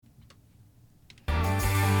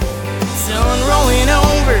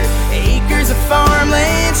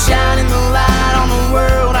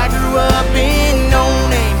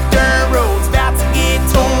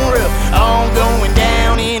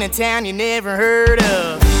you never heard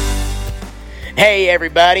of. Hey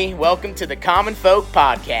everybody, welcome to the Common Folk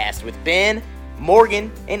Podcast with Ben,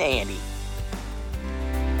 Morgan, and Andy.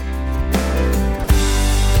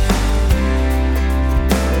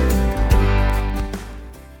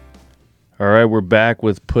 All right, we're back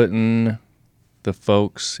with putting the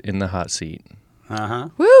folks in the hot seat. Uh-huh.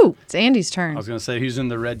 Woo! It's Andy's turn. I was going to say, who's in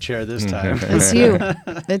the red chair this time? It's you.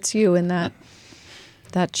 It's you in that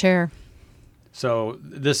chair. So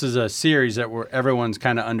this is a series that everyone's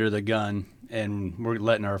kind of under the gun, and we're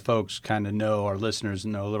letting our folks kind of know, our listeners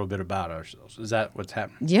know a little bit about ourselves. Is that what's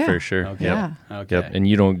happening? Yeah. For sure. Okay. Yeah. Okay. Yep. And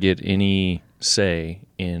you don't get any say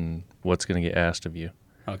in what's going to get asked of you,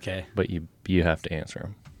 Okay. but you have to answer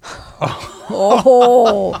them.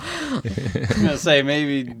 Oh. I'm going to say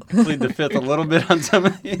maybe plead the fifth a little bit on some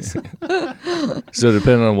of these. So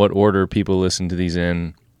depending on what order people listen to these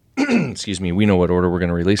in, excuse me, we know what order we're going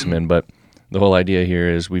to release them in, but the whole idea here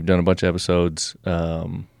is we've done a bunch of episodes,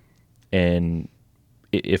 and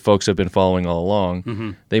if folks have been following all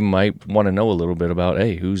along, they might want to know a little bit about,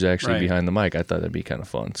 hey, who's actually Right. behind the mic. I thought that'd be kind of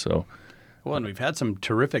fun. So, Well, and we've had some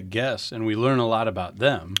terrific guests, and we learn a lot about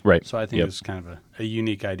them. Right. So I think Yep. it's kind of a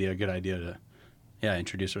unique idea, a good idea to,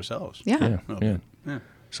 introduce ourselves. Yeah. yeah, A little yeah. bit. Yeah.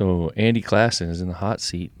 So Andy Classen is in the hot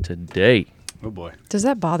seat today. Oh, boy. Does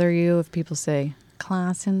that bother you if people say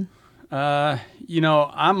Classen? I'm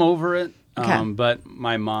over it, Okay. but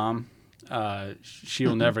my mom,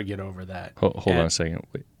 she'll never get over that. Hold on a second.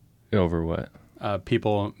 Wait, over what?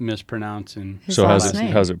 People mispronouncing His So last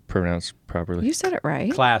name. how's it pronounced properly? You said it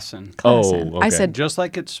right. Classen. Classen. Oh, I okay. said, Just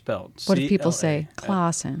like it's spelled. what do people say? C-L-A.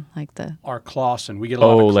 Classen, like the Or Clausen. We get a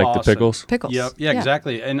lot of like the Clausen. pickles? pickles. Yep. Yeah,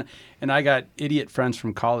 exactly. And I got idiot friends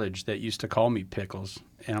from college that used to call me pickles.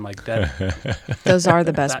 And I'm like, Those are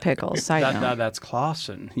the best pickles. Side note. that's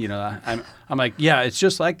Clausen. I'm like, yeah, it's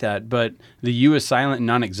just like that, but the U is silent and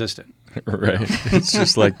non-existent. Right. It's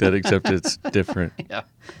just like that, except it's different. Yeah.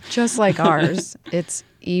 Just like ours. It's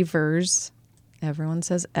Evers. Everyone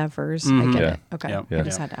says Evers. I get Yeah. it. Okay. Yep. I Yeah.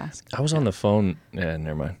 just had to ask. I was on the phone. Yeah,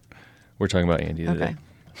 never mind. We're talking about Andy today.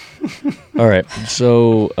 Okay. All right.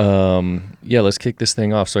 So, let's kick this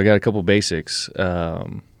thing off. So I got a couple basics.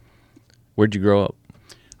 Where'd you grow up?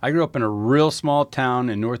 I grew up in a real small town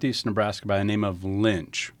in northeast Nebraska by the name of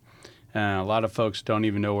Lynch. A lot of folks don't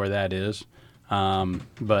even know where that is,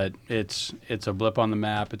 but it's a blip on the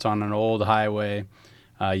map. It's on an old highway.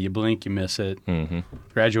 You blink, you miss it. Mm-hmm.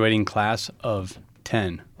 Graduating class of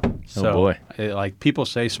 10. So, boy. Like people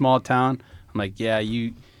say small town. I'm like, yeah,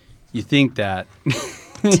 you think that.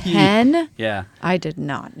 10? Yeah. I did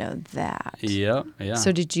not know that. Yeah. Yeah.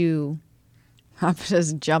 So did you, I'm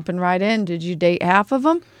just jumping right in, did you date half of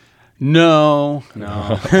them? No.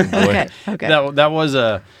 Okay. That was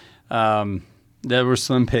there were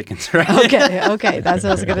slim pickings, right? Okay. That's what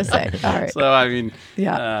I was going to say. All right. So, I mean,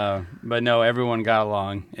 Yeah. but no, everyone got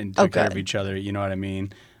along and took care of Okay. each other, you know what I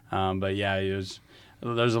mean? But yeah, there's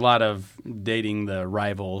a lot of dating the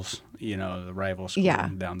rivals, the rival school Yeah.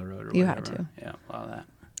 down the road or You whatever. had to. Yeah, a lot of that.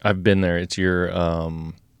 I've been there. It's your,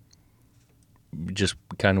 just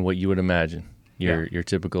kind of what you would imagine. Your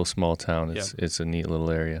typical small town. It's a neat little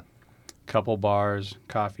area. Couple bars,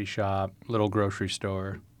 coffee shop, little grocery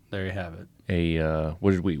store. There you have it.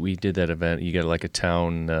 What did we did that event? You got like a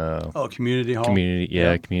town, Community hall. community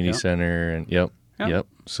Yep. center, and yep. Yep.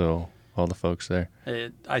 So all the folks there.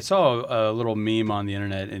 I saw a little meme on the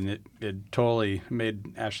internet, and it totally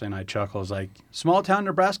made Ashley and I chuckle. It's like, small town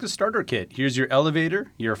Nebraska starter kit. Here's your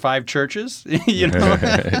elevator, your 5 churches,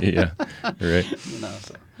 Yeah, right.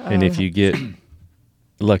 So. And if you get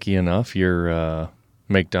lucky enough, your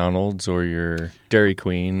McDonald's or your Dairy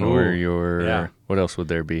Queen or your what else would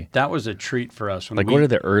there be? That was a treat for us. What are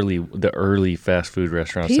the early fast food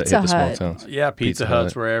restaurants Pizza that hit the Hut. small towns? Yeah, Pizza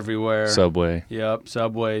Huts were everywhere. Subway. Yep,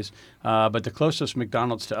 Subways. But the closest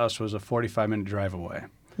McDonald's to us was a 45-minute drive away.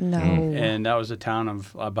 No. And that was a town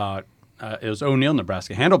of about, it was O'Neill,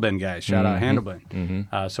 Nebraska. Handlebin guys. Shout out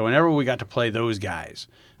Handlebin. So whenever we got to play those guys,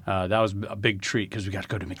 that was a big treat because we got to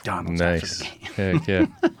go to McDonald's after Nice. the game. Heck yeah.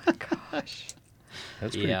 Oh my gosh.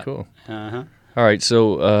 That's pretty Yeah. cool. Uh-huh. All right,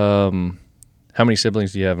 so how many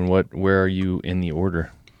siblings do you have, and where are you in the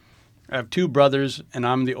order? I have 2 brothers, and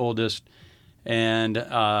I'm the oldest. And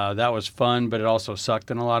that was fun, but it also sucked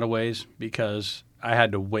in a lot of ways because I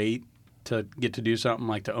had to wait to get to do something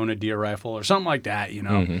like to own a deer rifle or something like that,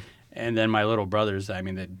 And then my little brothers, they're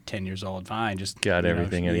 10 years old, fine. Just Got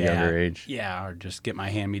everything at a younger age. Yeah, or just get my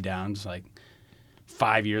hand-me-downs like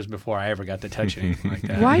 5 years before I ever got to touch anything like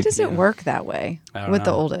that. Why does it work that way I don't with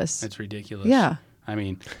the know. oldest? It's ridiculous. Yeah. I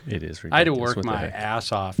mean, It is ridiculous. I had to work What the my heck?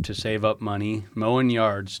 ass off to save up money, mowing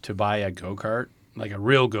yards to buy a go-kart like a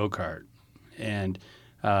real go-kart. And,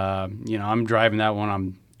 I'm driving that when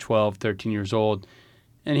I'm 12, 13 years old.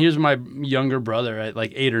 And here's my younger brother at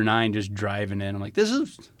like 8 or 9 just driving in. I'm like,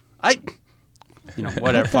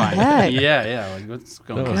 whatever, fine. heck? Yeah. Like, what's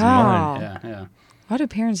going That on? was Wow. mine. Yeah. Why do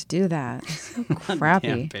parents do that? It's so crappy.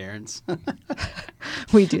 Damn parents.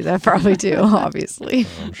 We do that probably too, obviously.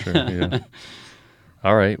 I'm sure. Yeah.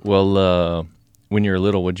 All right. Well, when you were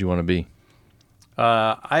little, what'd you want to be?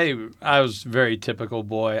 I was a very typical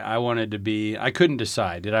boy. I couldn't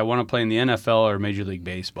decide. Did I want to play in the NFL or Major League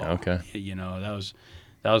Baseball? Okay.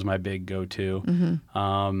 That was my big go-to.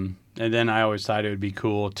 Mm-hmm. And then I always thought it would be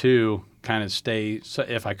cool to kind of stay, so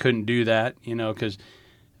if I couldn't do that, because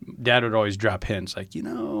Dad would always drop hints like,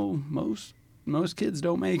 most kids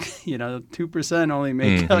don't make, 2% only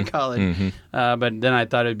make college. Mm-hmm. But then I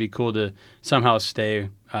thought it'd be cool to somehow stay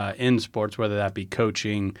in sports, whether that be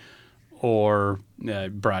coaching or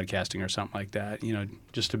broadcasting or something like that,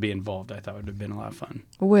 just to be involved. I thought would have been a lot of fun.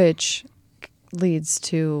 Which leads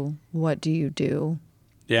to, what do you do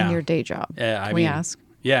Yeah. in your day job? Can we ask?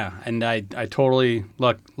 Yeah, and I totally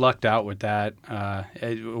lucked out with that.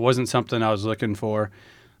 It wasn't something I was looking for,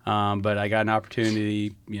 but I got an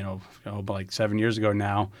opportunity, like 7 years ago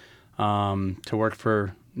now, to work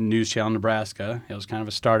for News Channel Nebraska. It was kind of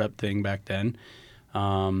a startup thing back then.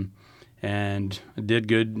 And I did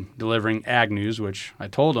good delivering ag news, which I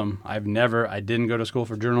told them I didn't go to school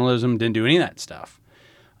for journalism, didn't do any of that stuff.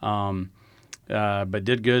 But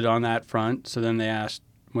did good on that front. So then they asked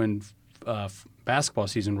when basketball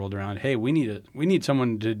season rolled around, hey, we need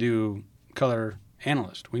someone to do color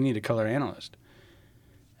analyst. We need a color analyst.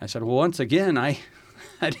 I said, well, once again, I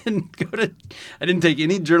didn't take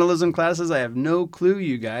any journalism classes. I have no clue,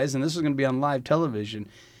 you guys, and this is going to be on live television.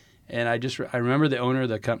 And I remember the owner of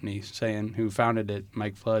the company saying, who founded it,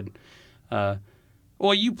 Mike Flood,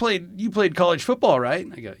 well, you played college football, right?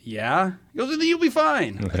 I go, yeah. He goes, then you'll be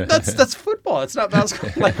fine. Like, that's football. It's not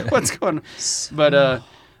basketball. Like, what's going on? But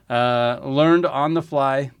learned on the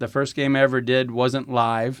fly. The first game I ever did wasn't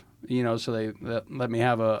live, so they let me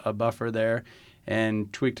have a buffer there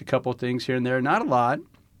and tweaked a couple things here and there. Not a lot,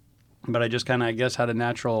 but I just kind of, I guess, had a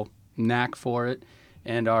natural knack for it.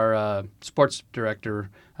 And our sports director,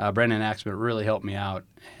 Brandon Axman, really helped me out.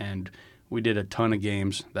 And we did a ton of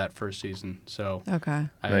games that first season. So Okay.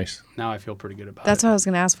 Nice. Now I feel pretty good about That's it. what I was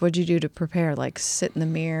going to ask. What'd you do to prepare? Like sit in the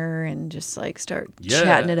mirror and just like start Yeah.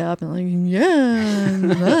 chatting it up and like, yeah,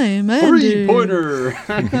 I'm Andy. 3-pointer.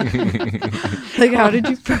 Like, how did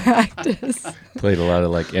you practice? Played a lot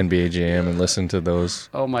of like NBA Jam and listened to those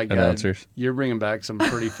Oh my God, announcers. you're bringing back some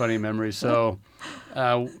pretty funny memories. So,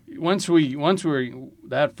 once we were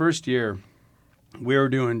that first year, we were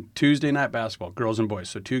doing Tuesday night basketball, girls and boys.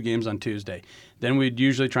 So 2 games on Tuesday. Then we'd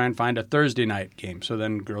usually try and find a Thursday night game. So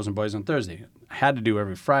then girls and boys on Thursday. I had to do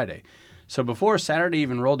every Friday. So before Saturday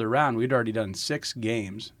even rolled around, we'd already done 6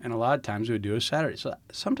 games, and a lot of times we would do a Saturday. So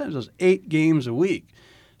sometimes it was 8 games a week.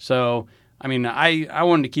 So I mean, I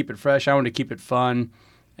wanted to keep it fresh. I wanted to keep it fun.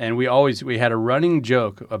 And we had a running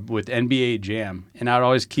joke with NBA Jam, and I'd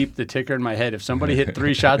always keep the ticker in my head. If somebody hit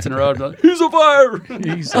 3 shots in a row, I'd be like, he's on fire!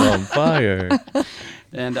 He's on fire.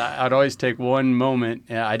 And I'd always take one moment.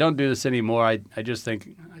 I don't do this anymore. I just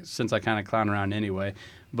think, since I kind of clown around anyway,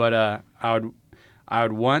 but I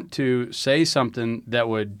would want to say something that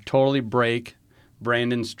would totally break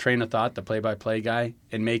Brandon's train of thought, the play-by-play guy,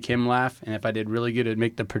 and make him laugh. And if I did really good, it'd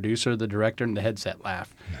make the producer, the director, and the headset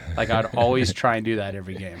laugh. Like, I'd always try and do that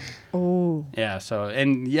every game. Oh, Yeah. So,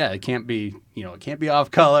 and yeah, it can't be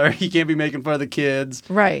off color. You can't be making fun of the kids,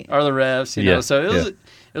 right. or the refs. You know. So it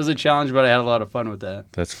was a challenge, but I had a lot of fun with that.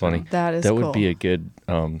 That's funny. That would cool. be a good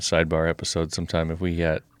sidebar episode sometime if we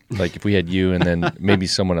had you and then maybe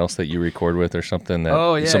someone else that you record with or something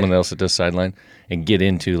someone else that does sideline and get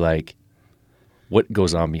into like what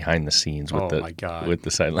goes on behind the scenes with with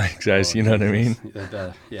the sideline guys. You know what I mean?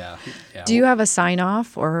 Yeah. Do you have a sign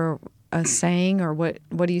off or a saying, or what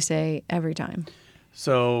do you say every time?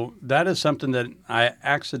 So that is something that I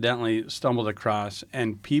accidentally stumbled across,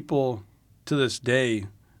 and people to this day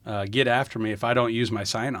get after me if I don't use my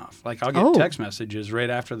sign off. Like, I'll get text messages right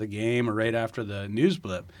after the game or right after the news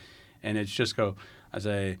blip, and it's just I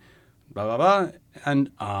say, blah, blah, blah,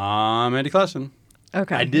 and I'm Andy Classen.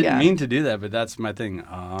 Okay. I didn't mean to do that, but that's my thing.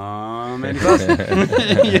 Andy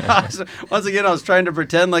Classen. So once again, I was trying to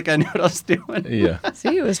pretend like I knew what I was doing. Yeah.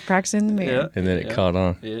 See, it was practicing the mirror. And then it caught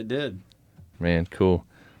on. It did. Man, cool.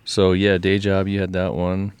 So, yeah, day job, you had that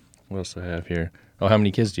one. What else do I have here? Oh, how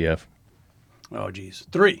many kids do you have? Oh, geez.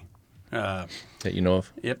 3. That you know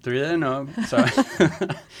of? Yep, 3 that I know of. So,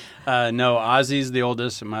 no, Ozzy's the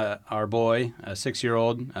oldest, our boy, a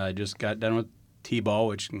 6-year-old. Just got done with T-ball,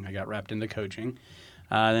 which I got wrapped into coaching.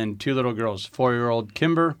 Then 2 little girls, 4-year-old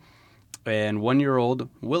Kimber and 1-year-old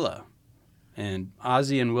Willa. And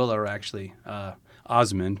Ozzy and Willa are actually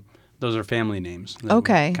Osmond. Those are family names.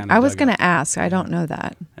 Okay. I was going to ask. I don't know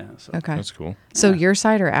that. Yeah, so. Okay. That's cool. So your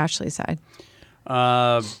side or Ashley's side?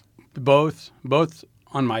 Both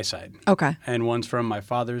on my side. Okay. And one's from my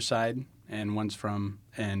father's side, and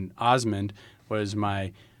and Osmond was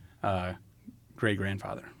my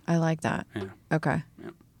great-grandfather. I like that. Yeah. Okay.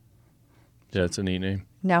 Yeah, it's a neat name.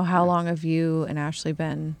 Now, how long have you and Ashley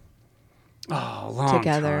been? Oh, a long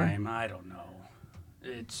Together. time. I don't know.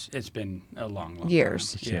 It's been a long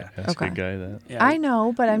Years. time. Yeah. That's Okay. a good guy, that. Yeah. I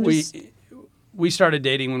know, but I'm just... We started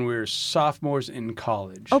dating when we were sophomores in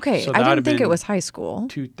college. Okay, So I that would didn't have think it been was high school.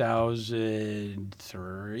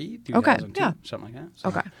 2003, Okay, 2002, yeah. something like that. So-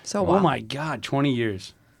 Okay, so Oh wow. my God, 20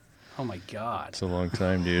 years. Oh my God. It's a long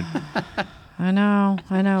time, dude. I know.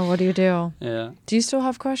 What do you do? Yeah. Do you still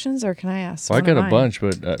have questions, or can I ask? Well, I one got of a mine? bunch,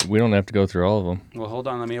 but we don't have to go through all of them. Well, hold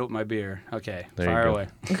on. Let me open my beer. Okay. There you Fire go. away.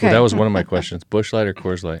 Okay. Well, that was one of my questions. Busch Light or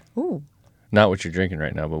Coors Light? Ooh. Not what you're drinking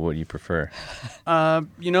right now, but what you prefer.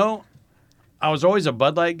 You know, I was always a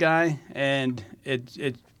Bud Light guy, and it's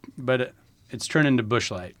turned into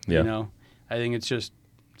Busch Light. Yeah. You know, I think it's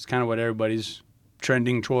kind of what everybody's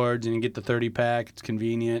trending towards, and you get the 30-pack. It's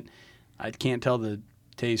convenient. I can't tell the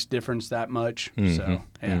taste difference that much. So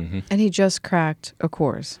yeah, And he just cracked a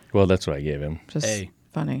Coors. Well, that's what I gave him. Just Hey.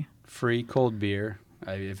 funny. free cold beer.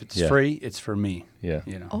 If it's Yeah. free, it's for me. Yeah.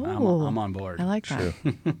 You know, Oh. I'm on board. I like that.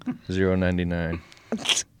 $0.99.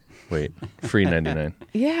 Wait, free 99.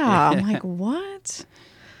 Yeah. I'm like, what?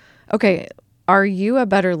 Okay. Are you a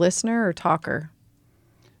better listener or talker?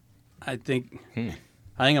 I think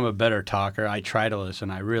I'm a better talker. I try to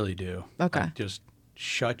listen. I really do. Okay. Like, just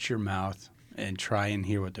shut your mouth and try and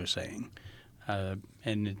hear what they're saying. I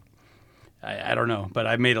don't know, but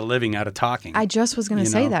I've made a living out of talking. I just was going to You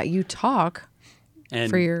say know? that. You talk and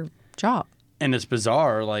for your job. and it's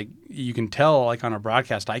bizarre. Like you can tell, like on a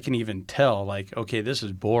broadcast, I can even tell, like, okay, this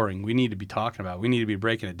is boring. We need to be talking about. We need to be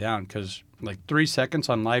breaking it down because like 3 seconds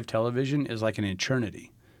on live television is like an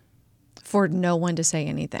eternity. For no one to say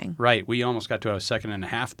anything. Right. We almost got to a 1.5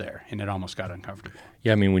 seconds there, and it almost got uncomfortable.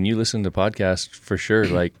 Yeah, I mean, when you listen to podcasts, for sure,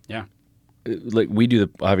 like we do this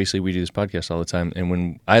podcast all the time, and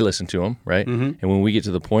when I listen to them, right, and when we get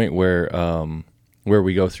to the point where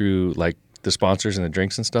we go through like the sponsors and the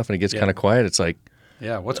drinks and stuff, and it gets kind of quiet, it's like,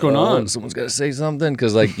 Yeah. What's going on? Someone's got to say something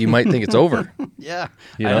because like you might think it's over. Yeah.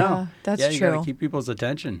 You I know? know. That's yeah, you true. got to keep people's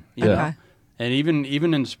attention. You Okay. know? And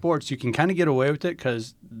even in sports, you can kind of get away with it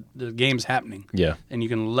because the game's happening. Yeah. And you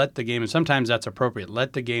can let the game, and sometimes that's appropriate.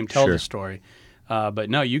 Let the game tell Sure. the story. But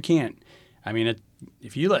no, you can't. I mean,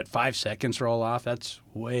 if you let 5 seconds roll off, that's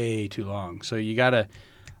way too long. So you got to,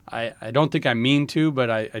 I don't think I mean to,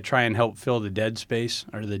 but I try and help fill the dead space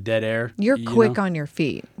or the dead air. You're you quick know? on your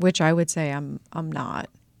feet, which I would say I'm not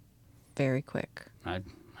very quick. I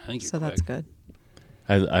think you're So that's good.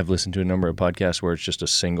 I've listened to a number of podcasts where it's just a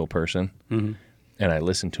single person, and I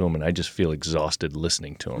listen to them, and I just feel exhausted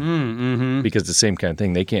listening to them because the same kind of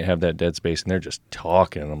thing. They can't have that dead space, and they're just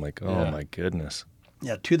talking. I'm like, oh my goodness.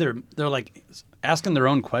 Yeah, they're like asking their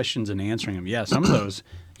own questions and answering them. Yeah, some of those,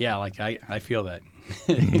 yeah, like I feel that.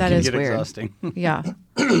 It That can is get weird. exhausting. Yeah.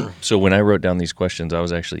 So when I wrote down these questions, I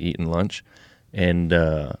was actually eating lunch, and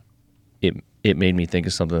it made me think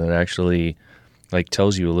of something that actually like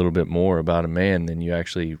tells you a little bit more about a man than you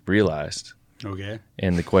actually realized. Okay.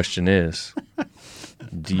 And the question is,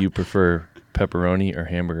 do you prefer pepperoni or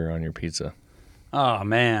hamburger on your pizza? Oh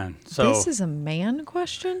man. So This is a man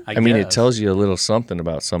question? I mean, it guess. tells you a little something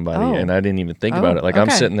about somebody, Oh. and I didn't even think about it. Like I'm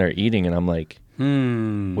okay. sitting there eating, and I'm like,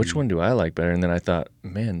 Hmm. which one do I like better? And then I thought,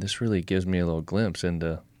 man, this really gives me a little glimpse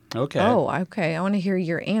into. Okay. Oh, okay. I want to hear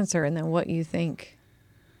your answer and then what you think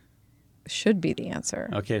should be the answer.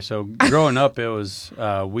 Okay, so growing up, it was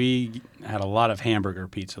we had a lot of hamburger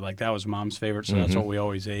pizza. Like that was Mom's favorite, so that's what we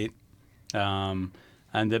always ate. But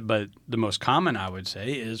the most common, I would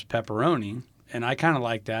say, is pepperoni, and I kind of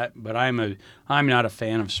like that. But I'm not a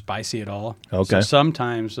fan of spicy at all. Okay. So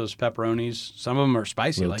sometimes those pepperonis, some of them are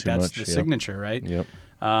spicy. Little Like too that's much, the yep. signature, right? Yep.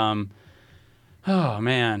 Oh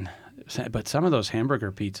man, but some of those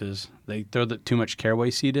hamburger pizzas, they throw too much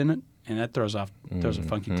caraway seed in it, and that throws a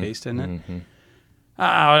funky taste in it.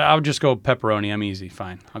 I'll just go pepperoni. I'm easy.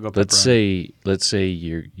 Fine. I'll go pepperoni. Let's say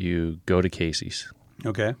you go to Casey's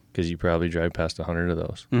Okay. because you probably drive past 100 of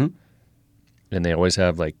those, Mhm. and they always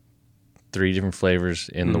have like 3 different flavors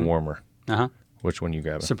in the warmer. Uh-huh. Which one you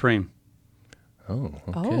grabbing? Supreme. Oh,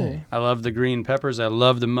 okay. I love the green peppers. I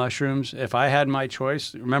love the mushrooms. If I had my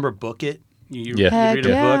choice, remember Book It? You Yeah. read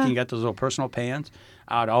a Heck book yeah. and you got those little personal pans.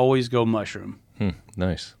 I'd always go mushroom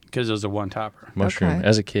Nice. because it was a one-topper. Mushroom Okay.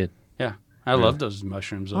 as a kid. Yeah, I love those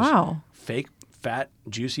mushrooms. Those Wow. fake, fat,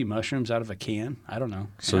 juicy mushrooms out of a can. I don't know.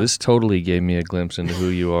 So this totally gave me a glimpse into who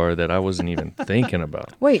you are that I wasn't even thinking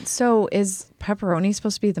about. Wait, so is pepperoni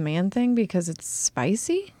supposed to be the man thing because it's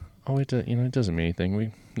spicy? Oh, it doesn't mean anything.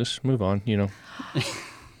 We just move on.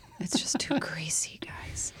 It's just too greasy,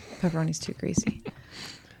 guys. Pepperoni's too greasy.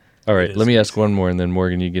 All right, is let me ask one more, and then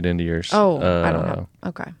Morgan, you get into yours. Oh, I don't have.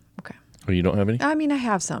 Okay. Oh, you don't have any? I mean, I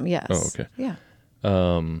have some. Yes. Oh, okay. Yeah.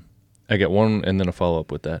 I got one, and then a follow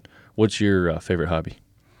up with that. What's your favorite hobby?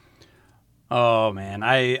 Oh man,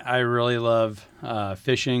 I really love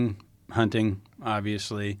fishing, hunting,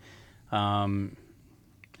 obviously, and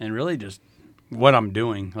really just what I'm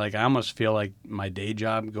doing. Like I almost feel like my day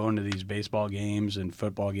job, going to these baseball games and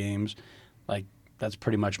football games, like that's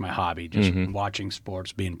pretty much my hobby. Just watching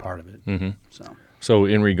sports, being part of it. Mm-hmm. So,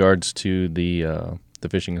 in regards to the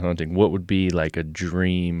fishing and hunting, what would be like a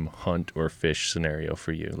dream hunt or fish scenario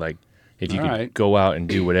for you? Like, if you could go out and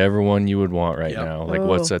do whatever one you would want right now, like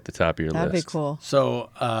what's at the top of your That'd list? be cool.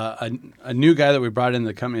 So a new guy that we brought into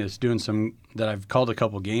the company that's doing some that I've called a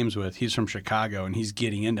couple games with. He's from Chicago and he's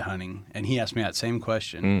getting into hunting, and he asked me that same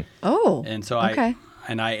question. Oh. And so okay.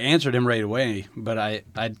 I answered him right away, but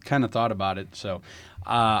I'd kind of thought about it. So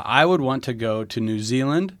I would want to go to New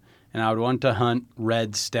Zealand, and I would want to hunt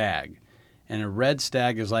red stag. And a red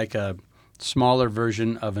stag is like a smaller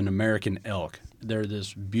version of an American elk. They're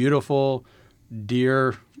this beautiful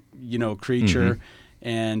deer, creature,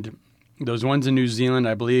 and those ones in New Zealand,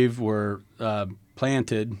 I believe, were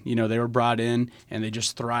planted. They were brought in, and they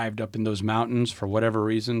just thrived up in those mountains for whatever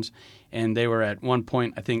reasons. And they were at one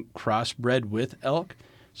point, I think, crossbred with elk,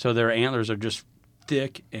 so their antlers are just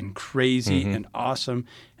thick and crazy and awesome.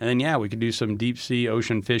 And then, we could do some deep sea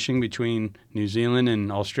ocean fishing between New Zealand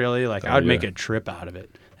and Australia. Like, I would make a trip out of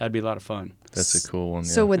it. That'd be a lot of fun. That's a cool one.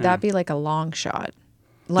 So would that be like a long shot?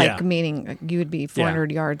 Like meaning you would be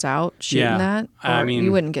 400 yards out shooting that? Or I mean,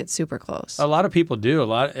 you wouldn't get super close. A lot of people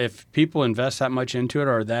do. If people invest that much into it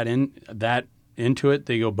or that into it,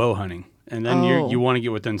 they go bow hunting. And then you want to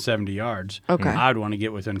get within 70 yards. Okay. I'd want to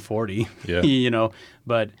get within 40. Yeah.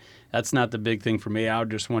 But that's not the big thing for me. I would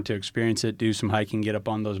just want to experience it, do some hiking, get up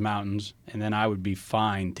on those mountains, and then I would be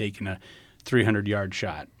fine taking a 300-yard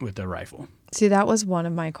shot with a rifle. See, that was one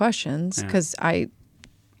of my questions because I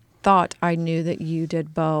thought I knew that you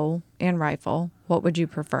did bow and rifle. What would you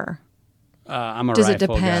prefer? I'm a Does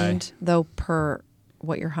rifle it depend though per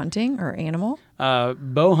what you're hunting or animal?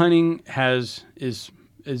 Bow hunting is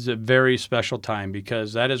a very special time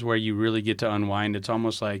because that is where you really get to unwind. It's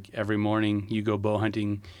almost like every morning you go bow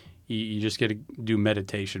hunting, you just get to do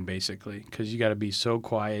meditation basically because you got to be so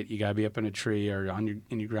quiet. You got to be up in a tree or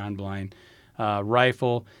in your ground blind.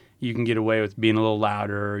 Rifle, you can get away with being a little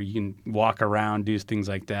louder. You can walk around, do things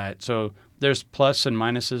like that. So there's plus and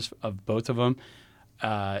minuses of both of them.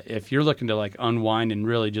 If you're looking to like unwind and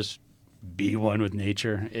really just be one with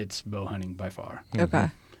nature, it's bow hunting by far.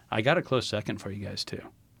 Okay. I got a close second for you guys too.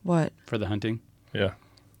 What? For the hunting? Yeah.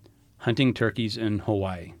 Hunting turkeys in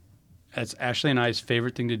Hawaii. That's Ashley and I's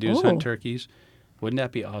favorite thing to do is hunt turkeys. Wouldn't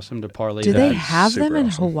that be awesome to parlay Do that? they have them super in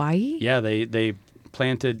awesome. Hawaii? Yeah, they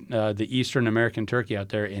planted the Eastern American turkey out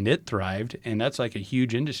there, and it thrived, and that's like a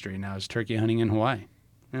huge industry now is turkey hunting in Hawaii.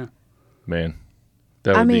 Yeah. Man,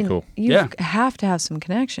 that would be cool. You Yeah. have to have some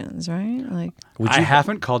connections, right? Like, I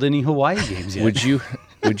haven't called any Hawaii games yet. Would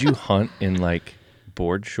you hunt in like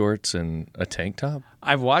board shorts and a tank top?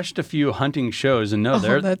 I've watched a few hunting shows, and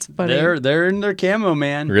that's funny. They're in their camo,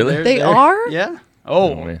 man. Really? They are? Yeah.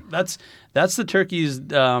 Oh, man. That's the turkeys.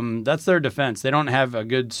 That's their defense. They don't have a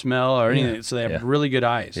good smell or anything, so they have really good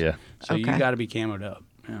eyes. Yeah. So you Okay. got to be camoed up.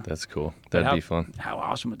 Yeah. That's cool. But That'd be fun. How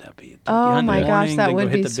awesome would that be? Turkey Oh hunt in the my gosh, morning, that then would go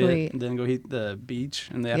hit be the sweet. then go hit the beach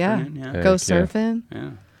in the yeah. afternoon. Yeah. Heck Go yeah. surfing.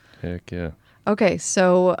 Yeah. Heck yeah. Okay,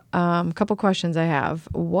 so a couple questions I have.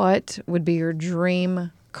 What would be your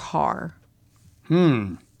dream car?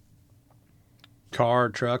 Car,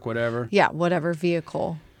 truck, whatever. Yeah, whatever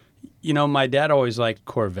vehicle. My dad always liked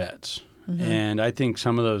Corvettes. And I think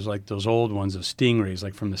some of those, like those old ones, the Stingrays,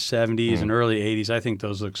 like from the 70s and early 80s, I think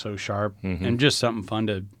those look so sharp and just something fun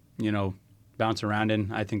to, bounce around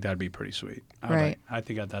in. I think that'd be pretty sweet. Right. I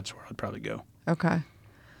think that's where I'd probably go. Okay.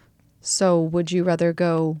 So would you rather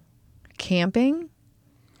go camping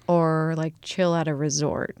or like chill at a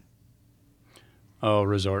resort? Oh,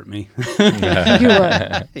 resort me. You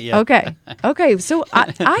would. Yeah. Okay. So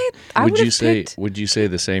I Would would you have say picked. would you say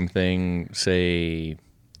the same thing, say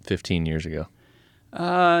 15 years ago?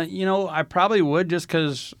 I probably would just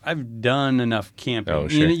because I've done enough camping. Oh,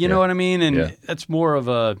 sure. You know what I mean? And that's more of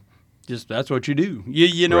a just that's what you do.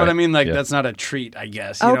 You know what I mean? Like that's not a treat, I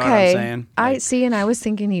guess. You know what I'm saying? I see, and I was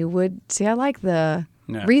thinking you would see. I like the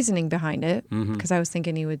reasoning behind it because I was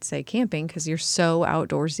thinking you would say camping because you're so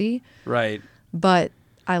outdoorsy. Right. But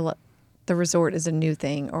the resort is a new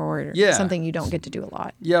thing or something you don't get to do a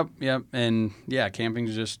lot. Yep. And camping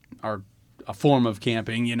is just a form of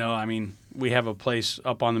camping. I mean, we have a place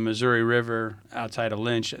up on the Missouri River outside of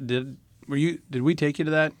Lynch. Did we take you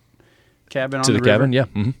to that cabin on the river? Cabin? Yeah.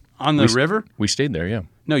 Mm-hmm. On the river? We stayed there, yeah.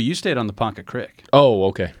 No, you stayed on the Ponca Creek. Oh,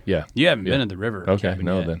 okay. Yeah. You haven't been in the river. Okay, cabin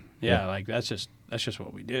no yet. then. Yeah, like that's just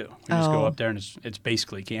what we do. We just go up there and it's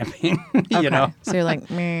basically camping. You know. So you're like,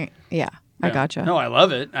 meh. Yeah, I gotcha. No, I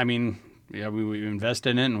love it. I mean, we invest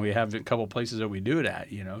in it and we have a couple places that we do it at,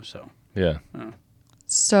 so. Yeah.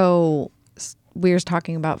 So we were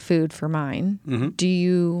talking about food for mine. Mm-hmm. Do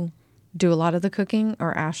you do a lot of the cooking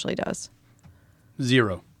or Ashley does?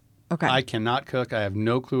 0. Okay. I cannot cook. I have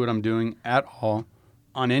no clue what I'm doing at all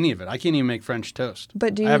on any of it. I can't even make French toast.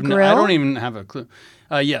 But do you grill? I don't even have a clue.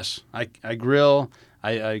 Yes, I grill.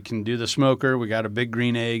 I can do the smoker. We got a big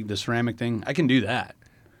green egg, the ceramic thing. I can do that.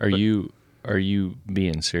 Are you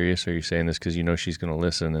being serious? Are you saying this because you know she's going to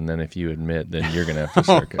listen, and then if you admit, then you're going to have to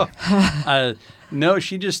start cooking? No,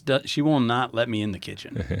 she just she will not let me in the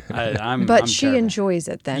kitchen. But she terrible. enjoys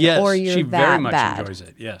it then, yes, or you're she that very much bad. enjoys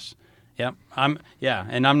it. Yes. Yep. And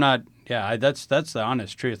I'm not. Yeah, that's the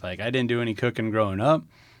honest truth. Like I didn't do any cooking growing up.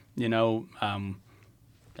 Did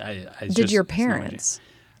your parents?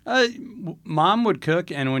 Mom would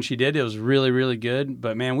cook, and when she did, it was really, really good.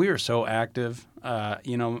 But man, we were so active. Me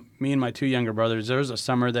and my 2 younger brothers. There was a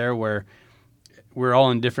summer there where we're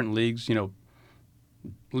all in different leagues.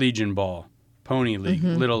 Legion ball, Pony League,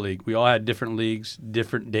 Little League. We all had different leagues,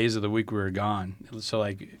 different days of the week we were gone. So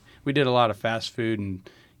like we did a lot of fast food and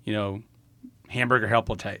hamburger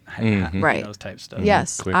helper type, right? Those type stuff.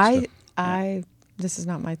 Yes, I. This is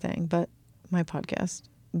not my thing, but my podcast.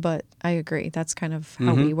 But I agree. That's kind of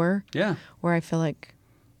how we were. Yeah. Where I feel like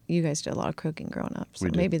you guys did a lot of cooking growing up, so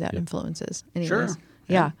maybe that influences. Anyways. Sure.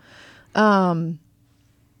 Yeah.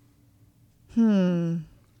 You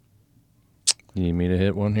need me to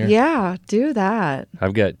hit one here? Yeah, do that.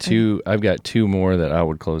 I've got two more that I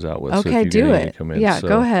would close out with. Okay, so if do you it. Come in, yeah, so,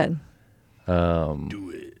 go ahead. Do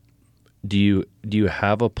it. Do you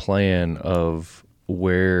have a plan of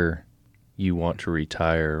where you want to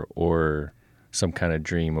retire or some kind of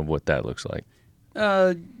dream of what that looks like?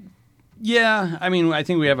 Yeah. I mean, I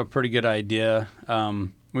think we have a pretty good idea.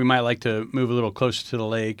 We might like to move a little closer to the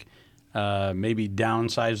lake, maybe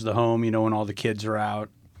downsize the home, when all the kids are out,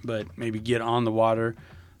 but maybe get on the water.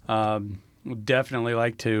 We'd definitely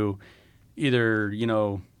like to either,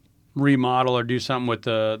 remodel or do something with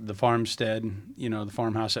the farmstead, the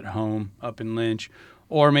farmhouse at home up in Lynch,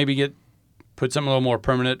 or maybe put something a little more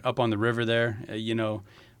permanent up on the river there,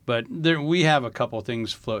 But we have a couple of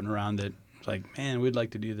things floating around that, like, man, we'd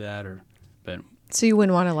like to do that, but so you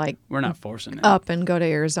wouldn't want to we're not forcing it up and go to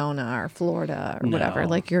Arizona or Florida or whatever.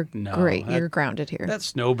 Like you're great, you're grounded here. That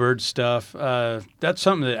snowbird stuff, that's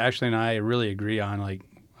something that Ashley and I really agree on. Like,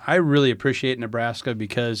 I really appreciate Nebraska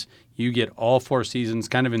because you get all 4 seasons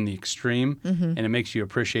kind of in the extreme, and it makes you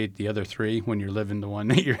appreciate the other 3 when you're living the one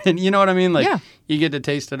that you're in. You know what I mean? Like, you get to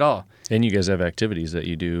taste it all. And you guys have activities that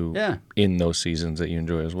you do in those seasons that you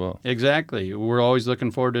enjoy as well. Exactly. We're always looking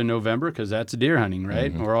forward to November because that's deer hunting,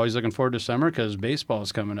 right? We're always looking forward to summer because baseball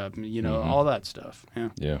is coming up, all that stuff.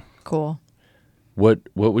 Yeah. Cool. What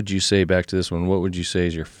would you say, back to this one, what would you say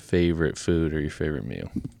is your favorite food or your favorite meal?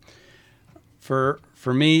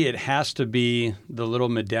 For me, it has to be the little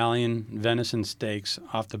medallion venison steaks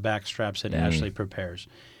off the back straps that Ashley prepares.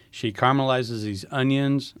 She caramelizes these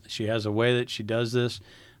onions. She has a way that she does this.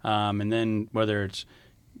 And then whether it's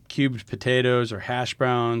cubed potatoes or hash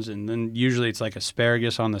browns, and then usually it's like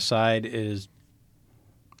asparagus on the side, it's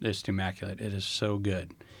immaculate. It is so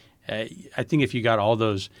good. I think if you got all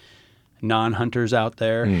those non-hunters out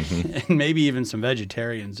there and maybe even some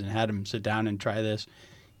vegetarians and had them sit down and try this,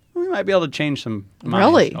 we might be able to change some minds.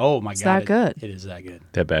 Really? Oh, my God. It's that good. It is that good.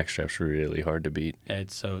 That backstrap's really hard to beat.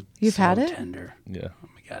 It's so You've had it? Tender. Yeah. Oh,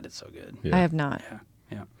 my God. It's so good. Yeah. I have not.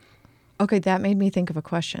 Yeah. Okay, that made me think of a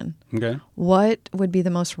question. Okay. What would be the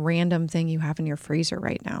most random thing you have in your freezer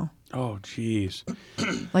right now? Oh, jeez.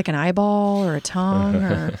 Like an eyeball or a tongue?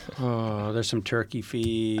 Or... Oh, there's some turkey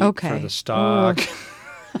feet Okay. for the stock.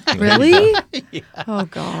 Really? Yeah. Oh,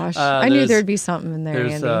 gosh. I knew there'd be something in there,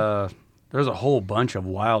 Andy. There's a whole bunch of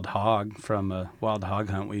wild hog from a wild hog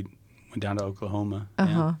hunt we went down to Oklahoma.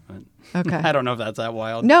 Uh-huh. Yeah, Okay. I don't know if that's that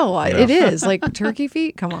wild. No, it is. Like turkey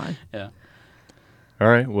feet? Come on. Yeah. All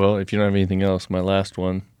right. Well, if you don't have anything else, my last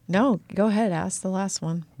one. No, go ahead. Ask the last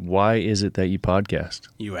one. Why is it that you podcast?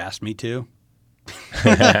 You asked me to.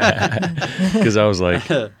 Because I was like,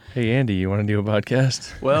 hey, Andy, you want to do a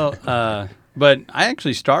podcast? Well, but I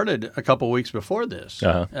actually started a couple weeks before this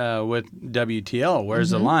with WTL. Where's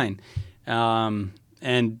the line?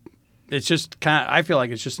 And it's just I feel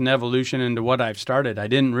like it's just an evolution into what I've started. I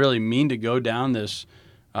didn't really mean to go down this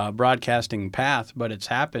broadcasting path, but it's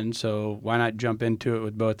happened. So why not jump into it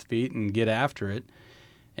with both feet and get after it?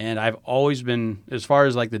 And I've always been, as far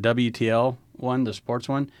as like the WTL one, the sports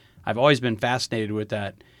one, I've always been fascinated with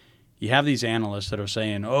that. You have these analysts that are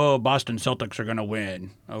saying, oh, Boston Celtics are going to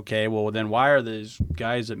win. Okay, well, then why are these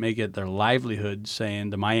guys that make it their livelihood saying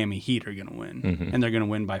the Miami Heat are going to win, and they're going to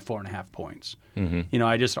win by 4.5 points? You know,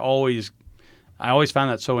 I always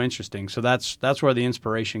found that so interesting. So that's where the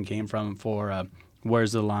inspiration came from for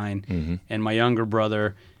Where's the Line? And my younger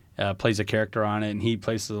brother plays a character on it, and he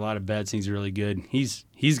places a lot of bets, and he's really good. He's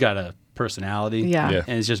got a personality, Yeah.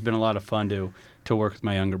 and it's just been a lot of fun to work with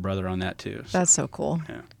my younger brother on that too. So, That's so cool.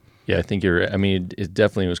 yeah. Yeah, I think you're right. I mean, it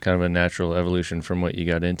definitely was kind of a natural evolution from what you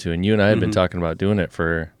got into. And you and I had been talking about doing it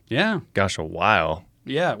for, gosh, a while.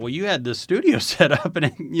 Yeah, well, you had the studio set up, and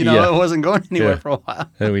it wasn't going anywhere for a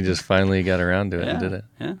while. And we just finally got around to it and did it.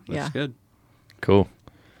 Yeah, that's good. Cool.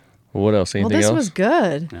 Well, what else? Anything Well, this else? was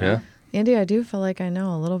good. Yeah. Andy, I do feel like I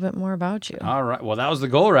know a little bit more about you. All right. Well, that was the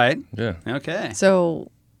goal, right? Yeah. Okay.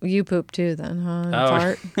 So you poop too then, huh? And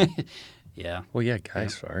fart? Yeah. Well, yeah,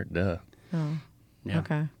 guys fart. Duh. Oh, Yeah.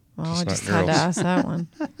 okay. Well, Just I just not had to girls. ask that one.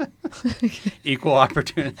 Equal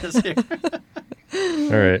opportunities here. All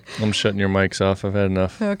right. I'm shutting your mics off. I've had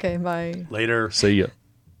enough. Okay, bye. Later. See ya.